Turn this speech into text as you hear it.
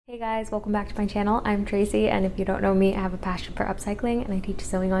Hey guys, welcome back to my channel. I'm Tracy, and if you don't know me, I have a passion for upcycling and I teach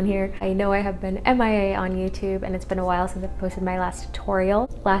sewing on here. I know I have been MIA on YouTube and it's been a while since I've posted my last tutorial.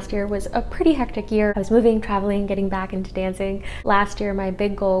 Last year was a pretty hectic year. I was moving, traveling, getting back into dancing. Last year, my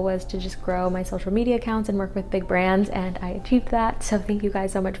big goal was to just grow my social media accounts and work with big brands, and I achieved that. So thank you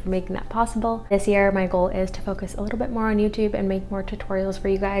guys so much for making that possible. This year, my goal is to focus a little bit more on YouTube and make more tutorials for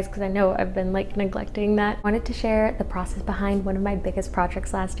you guys because I know I've been neglecting that. I wanted to share the process behind one of my biggest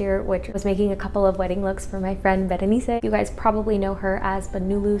projects last year, which was making a couple of wedding looks for my friend Benulus. You guys probably know her as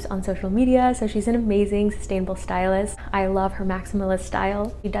Benulus on social media, so she's an amazing sustainable stylist. I love her maximalist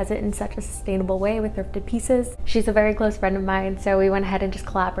style. She does it in such a sustainable way with thrifted pieces. She's a very close friend of mine, so we went ahead and just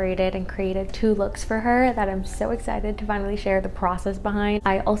collaborated and created 2 looks for her that I'm so excited to finally share the process behind.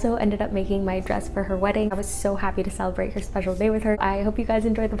 I also ended up making my dress for her wedding. I was so happy to celebrate her special day with her. I hope you guys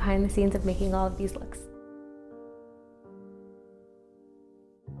enjoyed the behind the scenes of making all of these looks.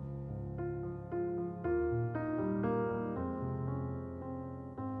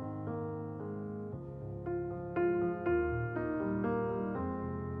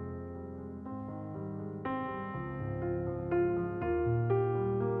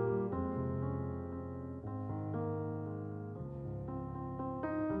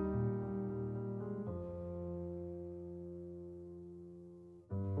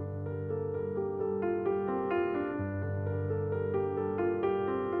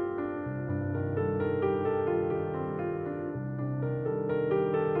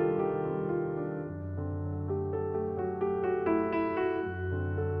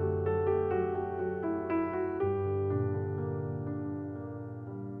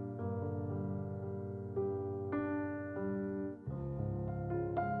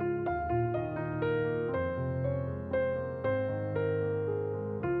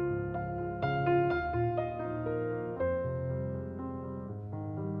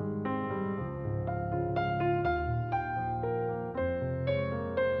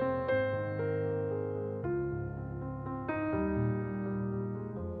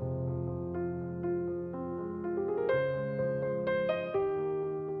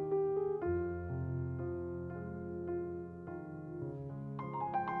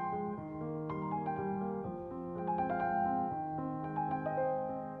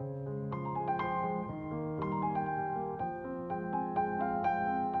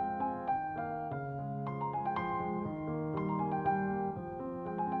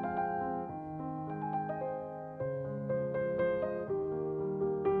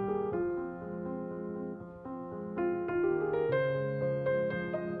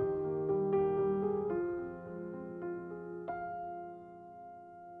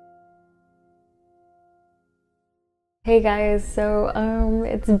 Hey guys, so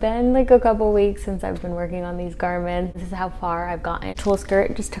it's been like a couple weeks since I've been working on these garments. This is how far I've gotten. Tulle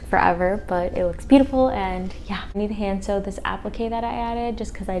skirt just took forever, but it looks beautiful, and yeah, I need to hand sew this applique that I added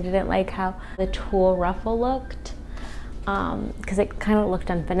just because I didn't like how the tulle ruffle looked. Because it kind of looked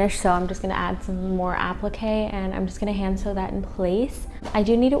unfinished, so I'm just going to add some more applique and I'm just going to hand sew that in place. I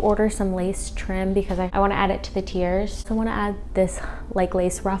do need to order some lace trim because I want to add it to the tiers. So I want to add this like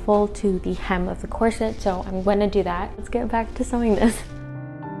lace ruffle to the hem of the corset, so I'm going to do that. Let's get back to sewing this.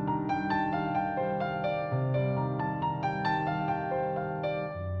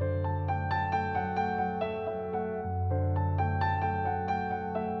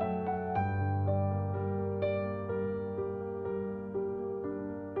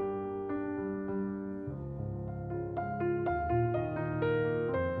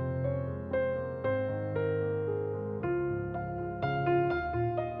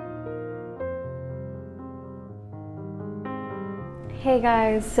 Hey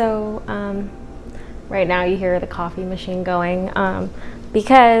guys, so right now you hear the coffee machine going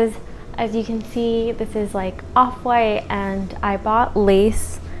because as you can see, this is like off-white, and I bought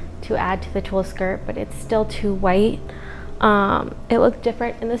lace to add to the tulle skirt, but it's still too white. It looked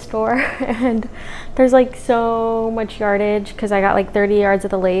different in the store and there's like so much yardage because I got like 30 yards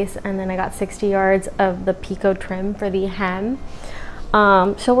of the lace and then I got 60 yards of the picot trim for the hem.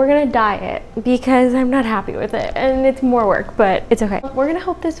 So we're gonna dye it because I'm not happy with it and it's more work, but it's okay. We're gonna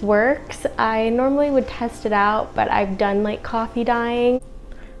hope this works. I normally would test it out, but I've done like coffee dyeing.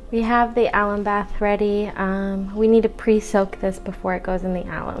 We have the alum bath ready. We need to pre-soak this before it goes in the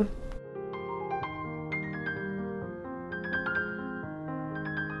alum.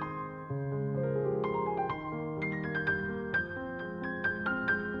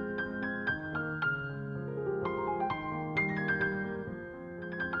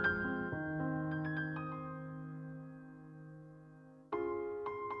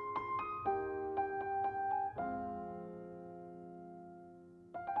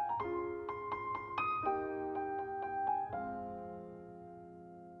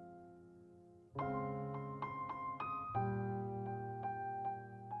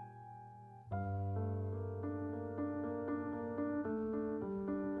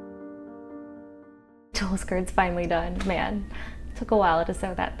 tulle skirt's finally done. Man, took a while to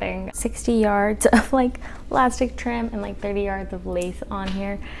sew that thing. 60 yards of like elastic trim and like 30 yards of lace on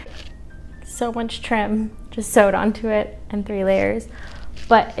here. So much trim just sewed onto it and 3 layers,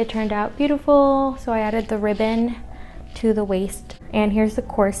 but it turned out beautiful. So I added the ribbon to the waist, and here's the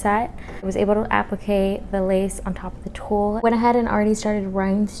corset. I was able to applique the lace on top of the tulle. Went ahead and already started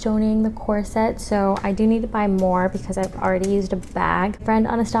rhinestoning the corset, so I do need to buy more because I've already used a bag. Friend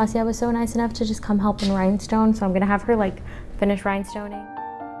Anastasia was so nice enough to just come help in rhinestone, so I'm gonna have her like finish rhinestoning.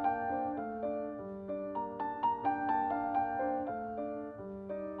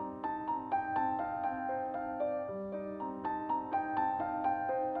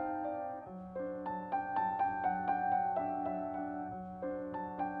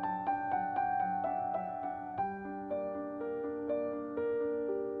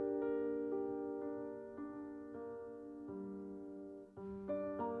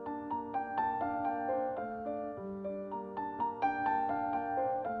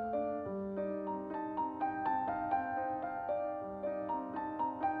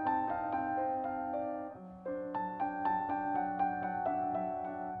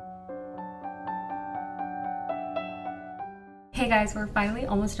 Hey guys, we're finally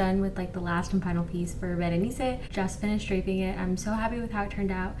almost done with like the last and final piece for Benulus. Just finished draping it. I'm so happy with how it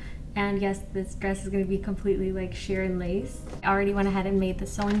turned out. And yes, this dress is going to be completely like sheer and lace. I already went ahead and made the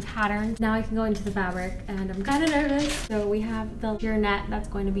sewing pattern. Now I can go into the fabric, and I'm kind of nervous. So we have the sheer net that's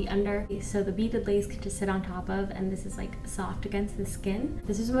going to be under, so the beaded lace can just sit on top of, and this is like soft against the skin.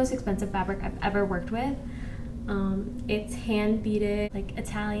 This is the most expensive fabric I've ever worked with. It's hand beaded like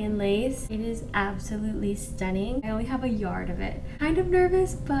Italian lace. It is absolutely stunning. I only have a yard of it. Kind of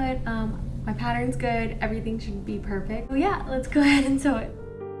nervous, but my pattern's good. Everything should be perfect. So yeah, let's go ahead and sew it.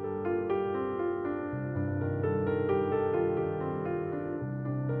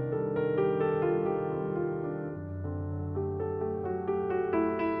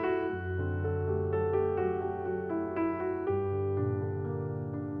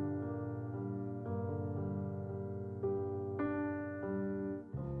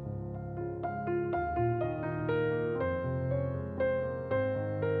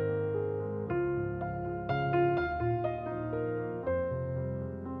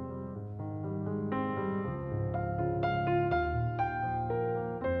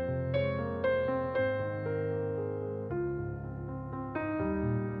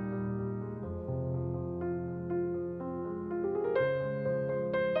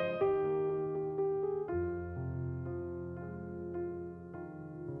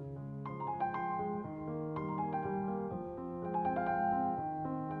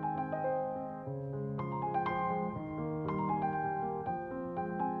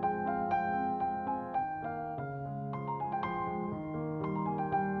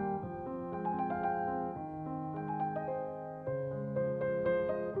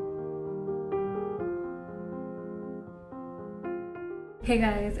 Hey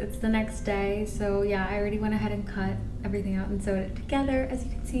guys, it's the next day, so yeah, I already went ahead and cut everything out and sewed it together, as you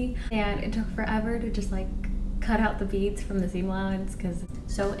can see, and it took forever to just like cut out the beads from the seam allowance because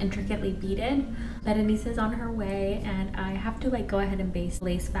it's so intricately beaded. Benulus is on her way, and I have to like go ahead and base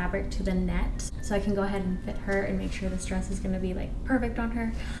lace fabric to the net so I can go ahead and fit her and make sure this dress is gonna be like perfect on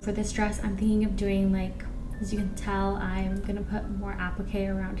her. For this dress, I'm thinking of doing like, as you can tell, I'm gonna put more applique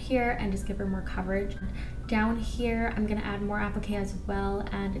around here and just give her more coverage. Down here, I'm gonna add more applique as well,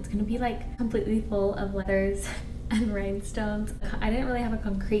 and it's gonna be like completely full of leathers and rhinestones. I didn't really have a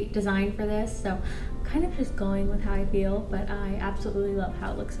concrete design for this, so I'm kind of just going with how I feel, but I absolutely love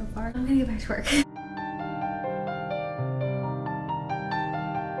how it looks so far. I'm gonna get back to work.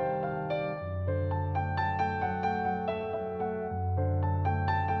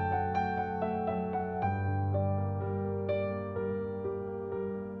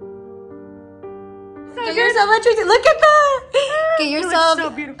 Get yourself a Tracy. Look at that. Get yourself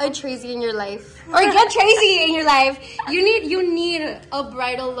a Tracy in your life, or get Tracy in your life. You need a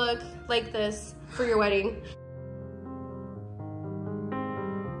bridal look like this for your wedding.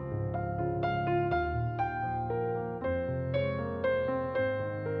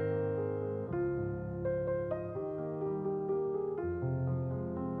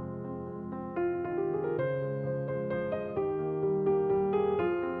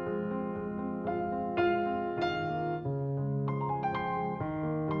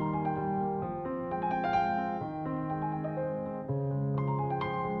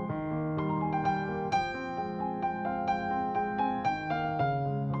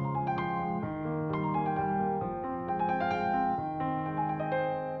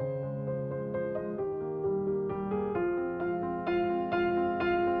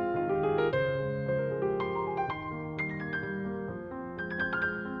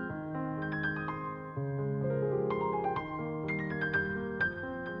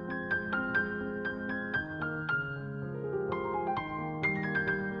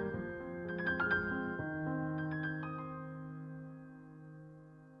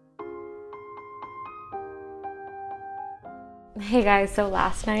 Hey guys, so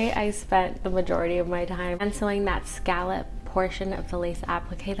last night I spent the majority of my time hand sewing that scallop portion of the lace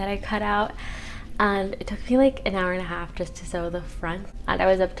applique that I cut out, and it took me like an hour and a half just to sew the front, and I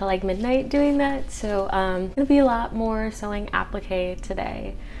was up till like midnight doing that. So gonna be a lot more sewing applique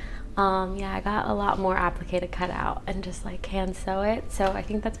today. Yeah, I got a lot more applique to cut out and just like hand sew it, so I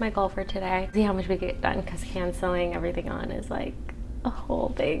think that's my goal for today. See how much we get done, because hand sewing everything on is like a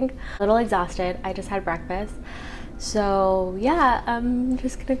whole thing. A little exhausted. I just had breakfast, so yeah, I'm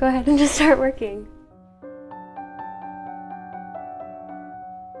just gonna go ahead and just start working.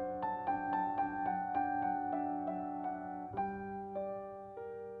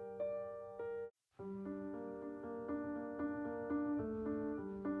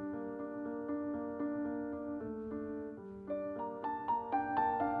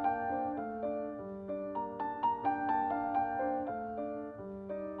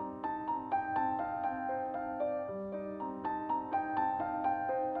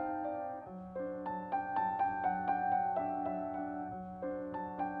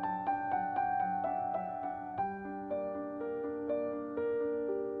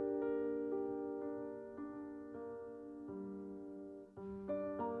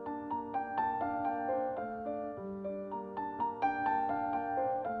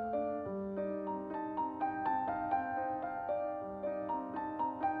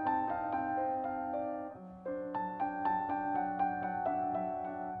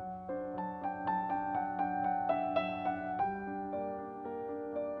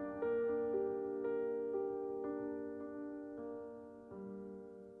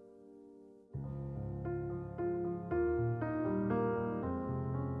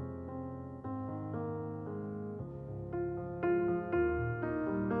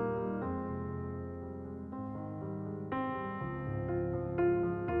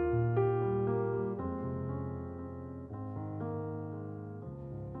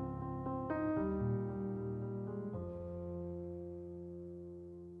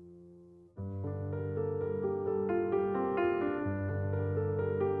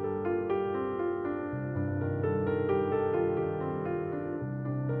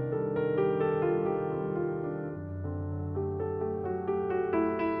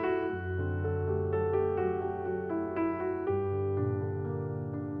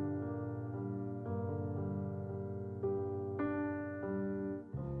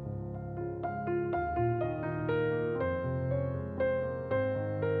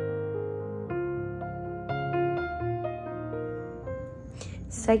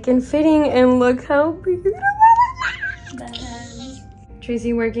 Second fitting, and look how beautiful it is.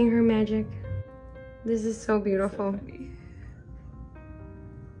 Tracy working her magic. This is so beautiful. So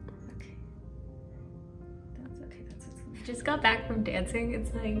okay. That's okay. I just got back from dancing.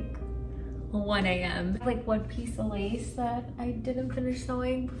 It's like 1 a.m. Like one piece of lace that I didn't finish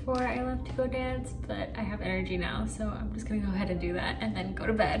sewing before I left to go dance, but I have energy now, so I'm just gonna go ahead and do that and then go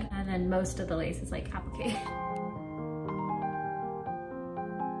to bed. And then most of the lace is like applique.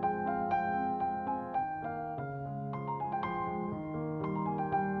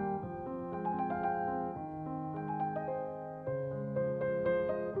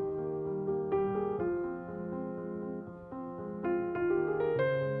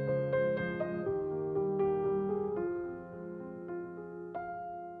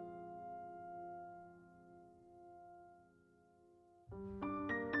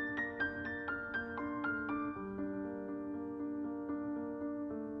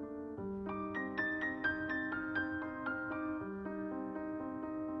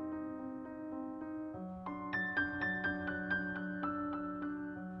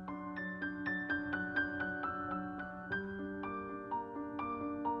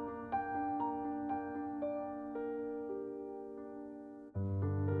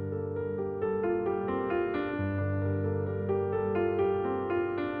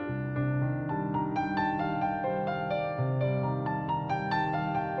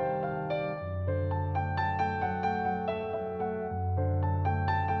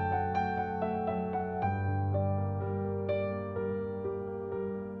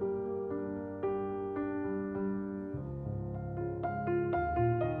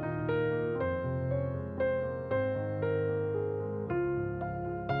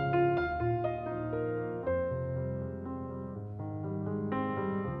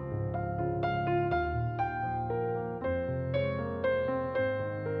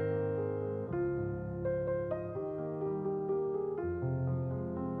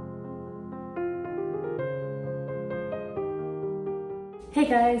 Hey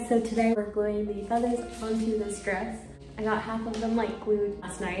guys, so today we're gluing the feathers onto this dress. I got half of them like glued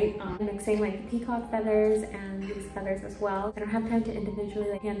last night. I'm mixing like peacock feathers and these feathers as well. I don't have time to individually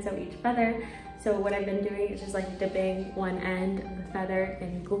like hand sew each feather. So what I've been doing is just like dipping one end of the feather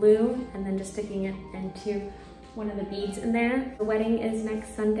in glue and then just sticking it into one of the beads in there. The wedding is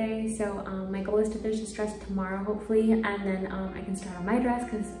next Sunday, so my goal is to finish this dress tomorrow, hopefully, and then I can start on my dress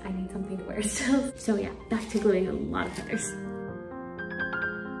because I need something to wear still. So yeah, back to gluing a lot of feathers.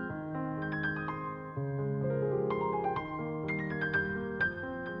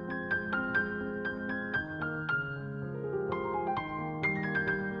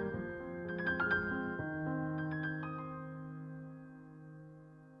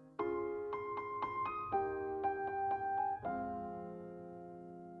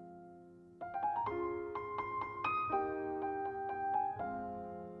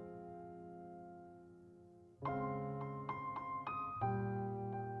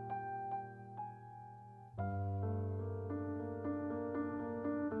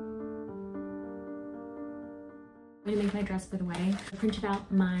 I'm gonna make my dress for the wedding. I printed out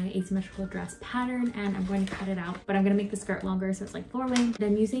my asymmetrical dress pattern and I'm going to cut it out, but I'm gonna make the skirt longer so it's like floor length. And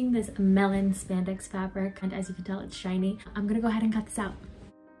I'm using this melon spandex fabric, and as you can tell, it's shiny. I'm gonna go ahead and cut this out.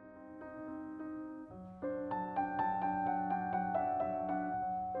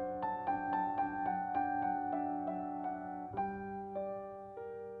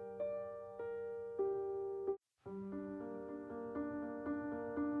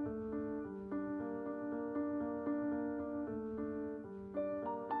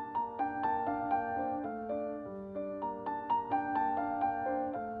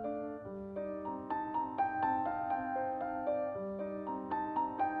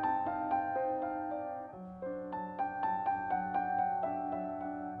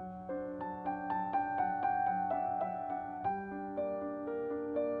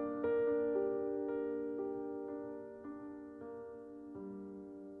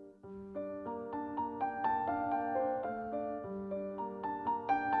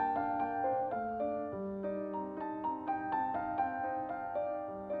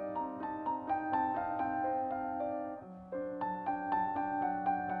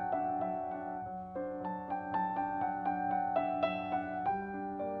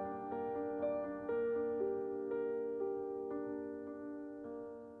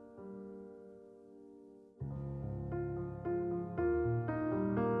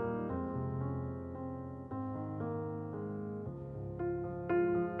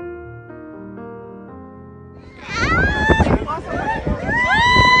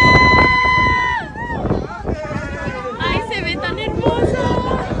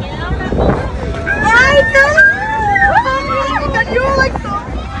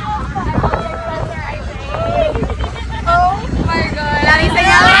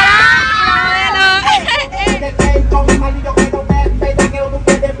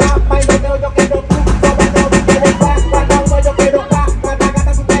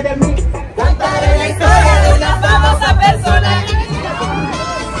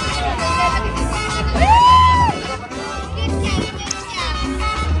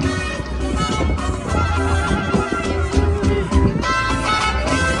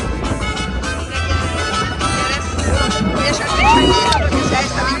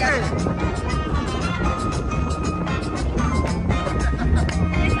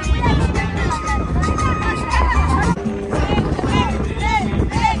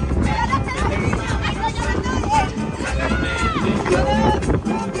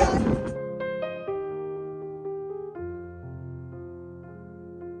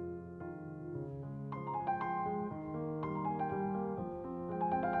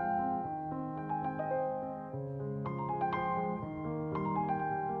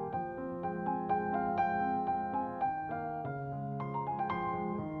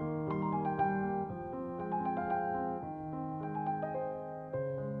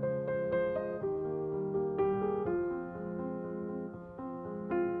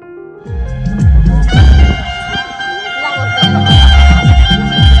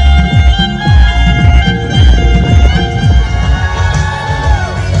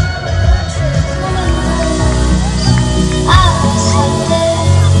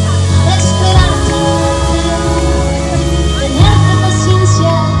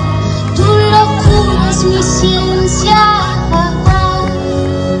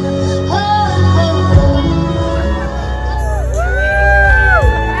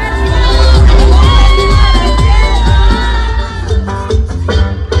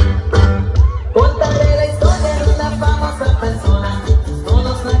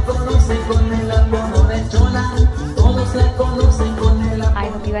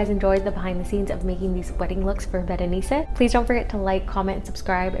 guys enjoyed the behind the scenes of making these wedding looks for FIT NYC. Please don't forget to like, comment, and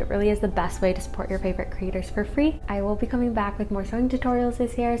subscribe. It really is the best way to support your favorite creators for free. I will be coming back with more sewing tutorials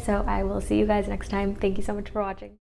this year, so I will see you guys next time. Thank you so much for watching.